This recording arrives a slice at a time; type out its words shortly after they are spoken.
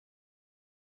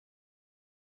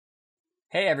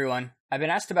Hey everyone, I've been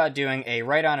asked about doing a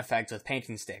write-on effect with paint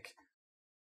and stick.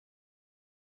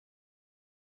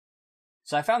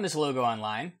 So I found this logo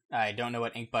online. I don't know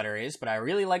what ink butter is, but I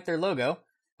really like their logo,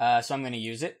 so I'm going to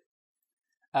use it.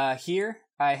 Here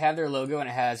I have their logo and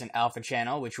it has an alpha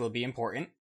channel, which will be important.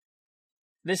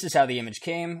 This is how the image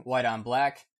came, white on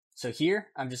black. So here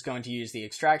I'm just going to use the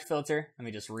extract filter. Let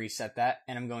me just reset that,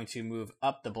 and I'm going to move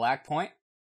up the black point.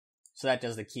 So that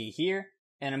does the key here.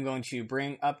 And I'm going to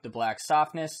bring up the black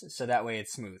softness so that way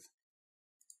it's smooth.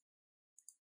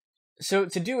 So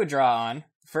to do a draw on,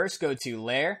 first go to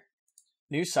Layer,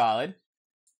 New Solid,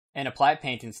 and apply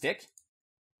Paint and Stick.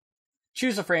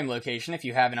 Choose a frame location if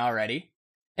you haven't already.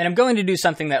 And I'm going to do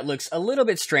something that looks a little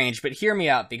bit strange, but hear me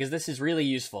out because this is really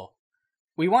useful.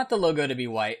 We want the logo to be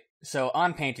white, so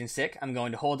on Paint and Stick, I'm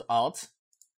going to hold Alt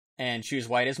and choose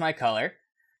white as my color.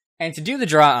 And to do the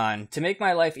draw on, to make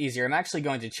my life easier, I'm actually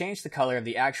going to change the color of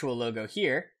the actual logo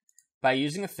here by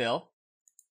using a fill.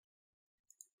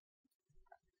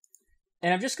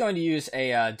 And I'm just going to use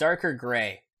a darker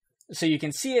gray, so you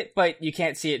can see it, but you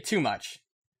can't see it too much.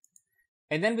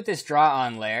 And then with this draw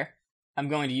on layer, I'm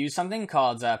going to use something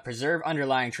called Preserve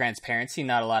Underlying Transparency.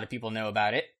 Not a lot of people know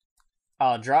about it.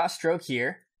 I'll draw a stroke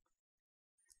here.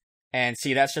 And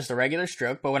see, that's just a regular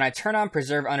stroke, but when I turn on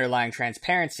Preserve Underlying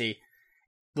Transparency,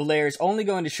 the layer is only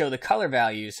going to show the color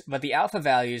values, but the alpha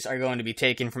values are going to be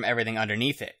taken from everything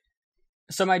underneath it.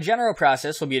 So my general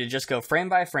process will be to just go frame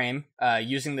by frame,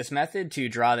 using this method to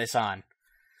draw this on.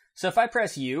 So if I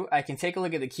press U, I can take a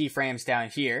look at the keyframes down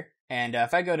here, and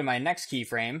if I go to my next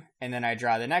keyframe, and then I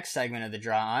draw the next segment of the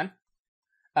draw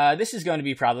on, this is going to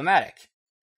be problematic.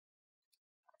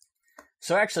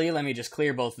 So actually, let me just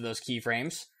clear both of those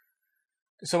keyframes.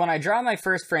 So when I draw my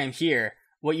first frame here,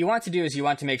 what you want to do is you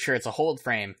want to make sure it's a hold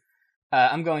frame.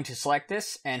 I'm going to select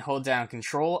this and hold down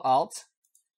Control Alt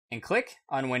and click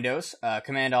on Windows,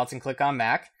 Command Alt and click on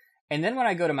Mac. And then when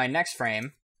I go to my next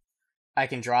frame, I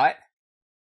can draw it.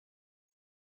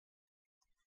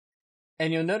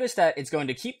 And you'll notice that it's going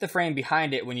to keep the frame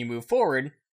behind it when you move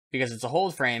forward because it's a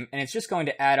hold frame, and it's just going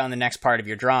to add on the next part of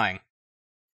your drawing.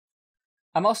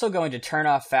 I'm also going to turn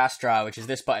off Fast Draw, which is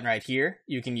this button right here.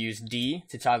 You can use D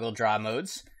to toggle draw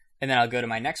modes. And then I'll go to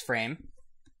my next frame.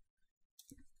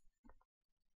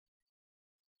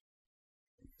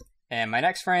 And my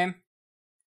next frame.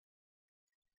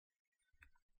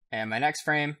 And my next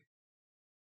frame.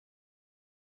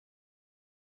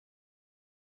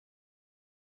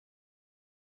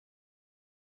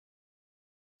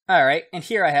 Alright, and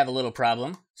here I have a little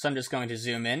problem, so I'm just going to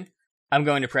zoom in. I'm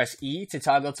going to press E to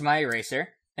toggle to my eraser,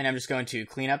 and I'm just going to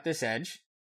clean up this edge.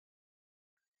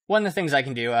 One of the things I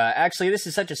can do, actually this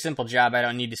is such a simple job I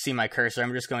don't need to see my cursor.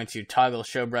 I'm just going to toggle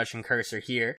show brush and cursor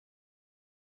here.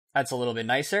 That's a little bit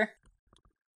nicer.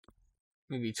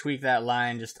 Maybe tweak that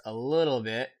line just a little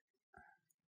bit.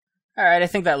 Alright, I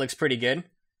think that looks pretty good.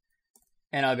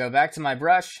 And I'll go back to my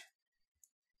brush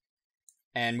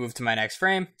and move to my next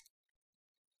frame.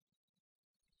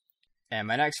 And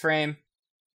my next frame.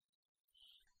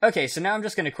 Okay, so now I'm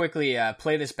just going to quickly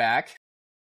play this back.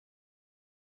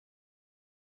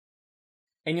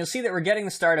 And you'll see that we're getting the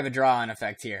start of a draw-on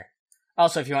effect here.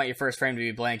 Also, if you want your first frame to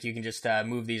be blank, you can just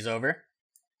move these over.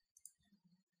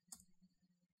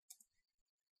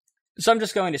 So I'm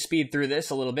just going to speed through this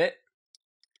a little bit.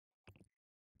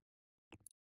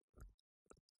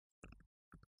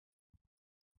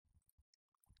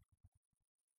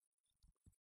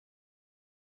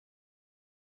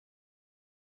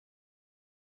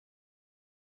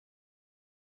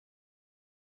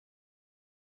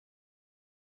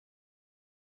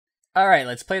 Alright,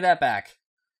 let's play that back.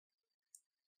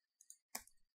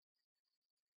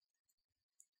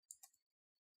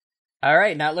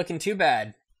 Alright, not looking too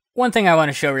bad. One thing I want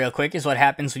to show real quick is what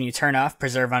happens when you turn off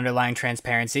Preserve Underlying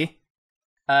Transparency.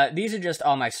 These are just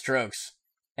all my strokes.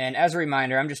 And as a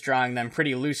reminder, I'm just drawing them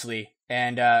pretty loosely.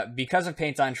 And because of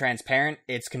Paint on Transparent,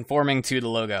 it's conforming to the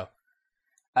logo.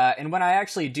 And when I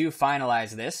actually do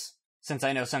finalize this, since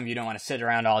I know some of you don't want to sit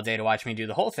around all day to watch me do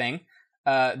the whole thing,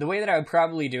 the way that I would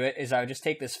probably do it is I would just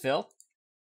take this fill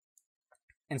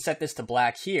and set this to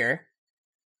black here.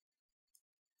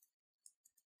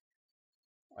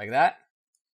 Like that.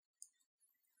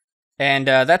 And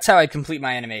that's how I complete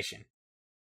my animation.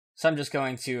 So I'm just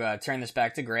going to turn this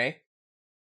back to gray.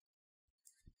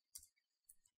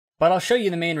 But I'll show you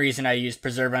the main reason I used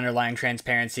Preserve Underlying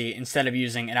Transparency instead of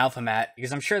using an alpha matte,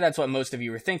 because I'm sure that's what most of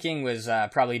you were thinking was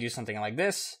probably do something like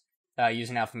this, use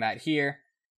an alpha matte here,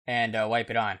 and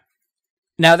wipe it on.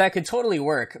 Now that could totally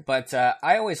work, but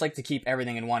I always like to keep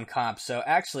everything in one comp, so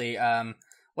actually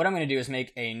what I'm going to do is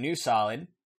make a new solid,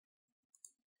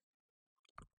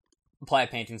 apply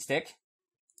painting stick.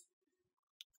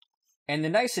 And the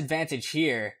nice advantage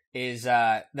here is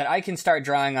that I can start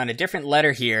drawing on a different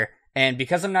letter here, and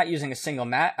because I'm not using a single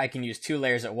matte, I can use 2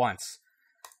 layers at once.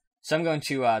 So I'm going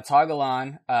to toggle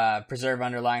on Preserve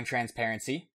Underlying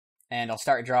Transparency, and I'll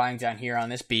start drawing down here on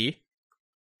this B.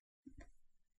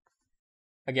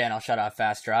 Again, I'll shut off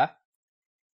Fast Draw.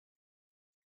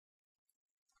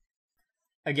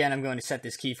 Again, I'm going to set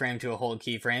this keyframe to a hold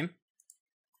keyframe.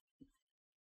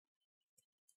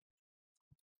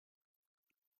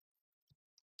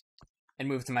 And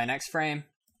move to my next frame.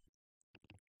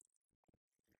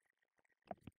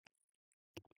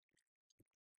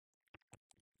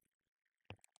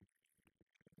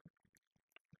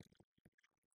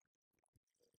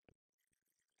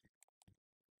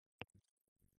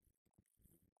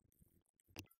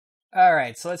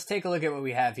 Alright, so let's take a look at what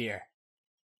we have here.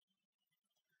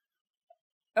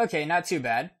 Okay, not too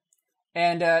bad.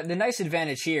 And the nice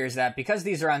advantage here is that because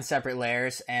these are on separate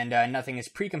layers and nothing is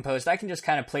pre-composed, I can just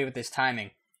kind of play with this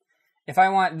timing. If I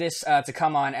want this to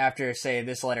come on after, say,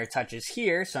 this letter touches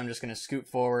here, so I'm just going to scoot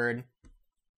forward.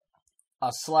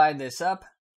 I'll slide this up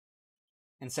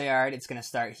and say, alright, it's going to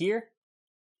start here.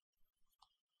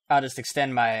 I'll just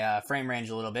extend my frame range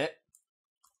a little bit.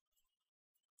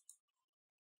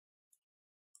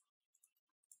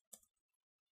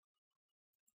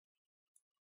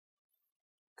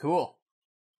 Cool.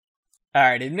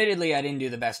 Alright, admittedly I didn't do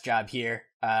the best job here,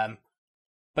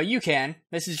 but you can.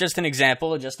 This is just an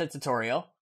example, just a tutorial.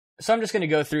 So I'm just going to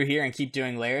go through here and keep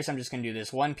doing layers. I'm just going to do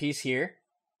this one piece here.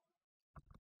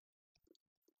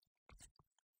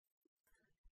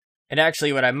 And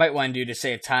actually what I might want to do to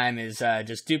save time is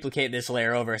just duplicate this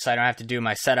layer over so I don't have to do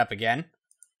my setup again.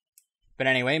 But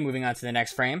anyway, moving on to the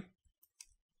next frame.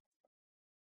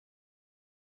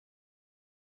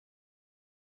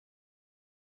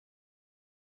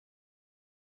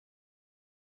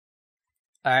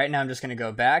 Alright, now I'm just going to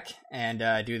go back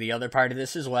and do the other part of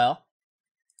this as well.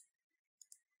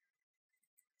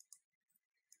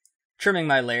 Trimming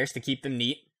my layers to keep them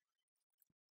neat.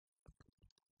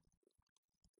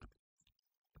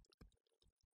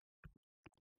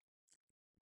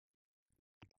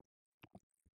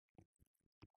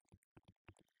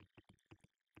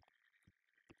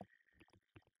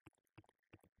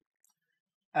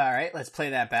 Alright, let's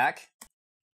play that back.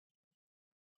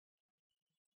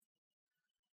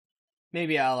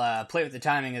 Maybe I'll play with the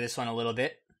timing of this one a little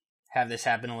bit. Have this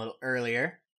happen a little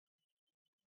earlier.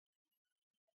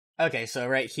 Okay, so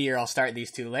right here I'll start these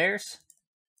 2 layers.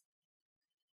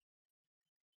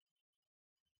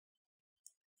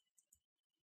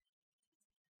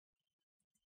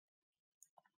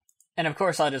 And of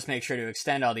course I'll just make sure to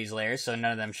extend all these layers so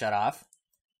none of them shut off.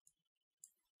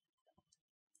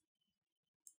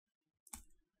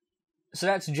 So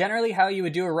that's generally how you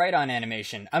would do a write-on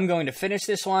animation. I'm going to finish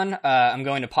this one. I'm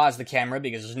going to pause the camera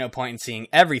because there's no point in seeing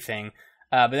everything,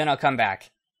 but then I'll come back.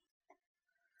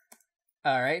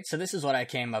 Alright, so this is what I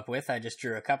came up with. I just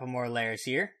drew a couple more layers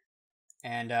here.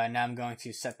 And now I'm going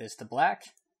to set this to black.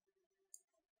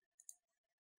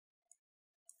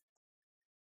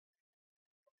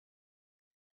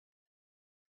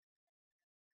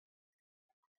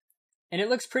 And it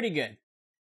looks pretty good.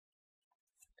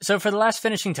 So for the last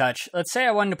finishing touch, let's say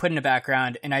I wanted to put in a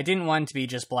background and I didn't want it to be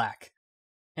just black.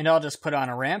 And I'll just put on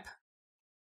a ramp.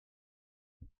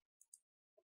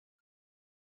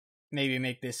 Maybe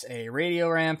make this a radio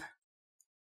ramp.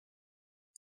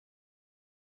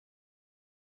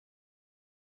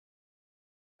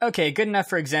 Okay, good enough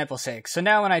for example's sake. So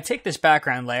now when I take this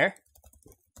background layer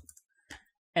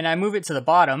and I move it to the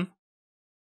bottom,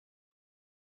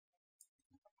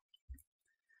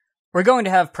 we're going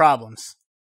to have problems.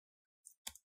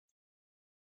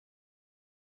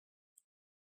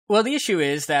 Well, the issue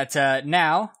is that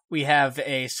now we have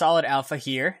a solid alpha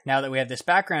here, now that we have this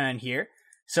background on here,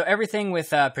 so everything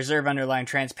with Preserve Underlying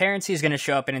Transparency is going to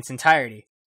show up in its entirety.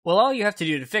 Well, all you have to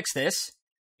do to fix this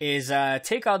is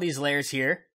take all these layers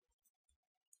here,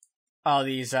 all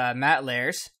these matte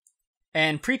layers,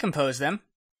 and pre-compose them.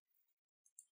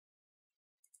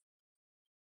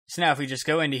 So now if we just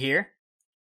go into here,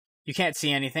 you can't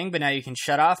see anything, but now you can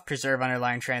shut off Preserve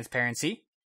Underlying Transparency.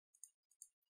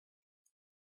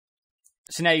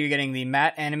 So now you're getting the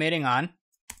matte animating on.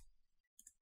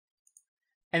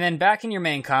 And then back in your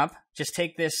main comp, just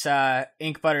take this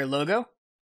ink butter logo,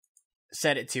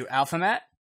 set it to alpha matte.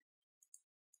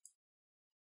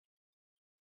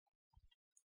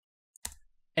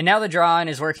 And now the draw on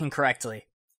is working correctly.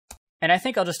 And I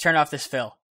think I'll just turn off this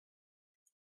fill.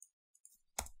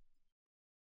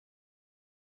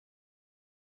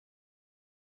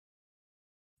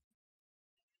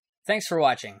 Thanks for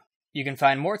watching. You can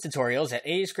find more tutorials at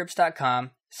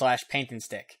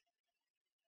aescripts.com/paintandstick.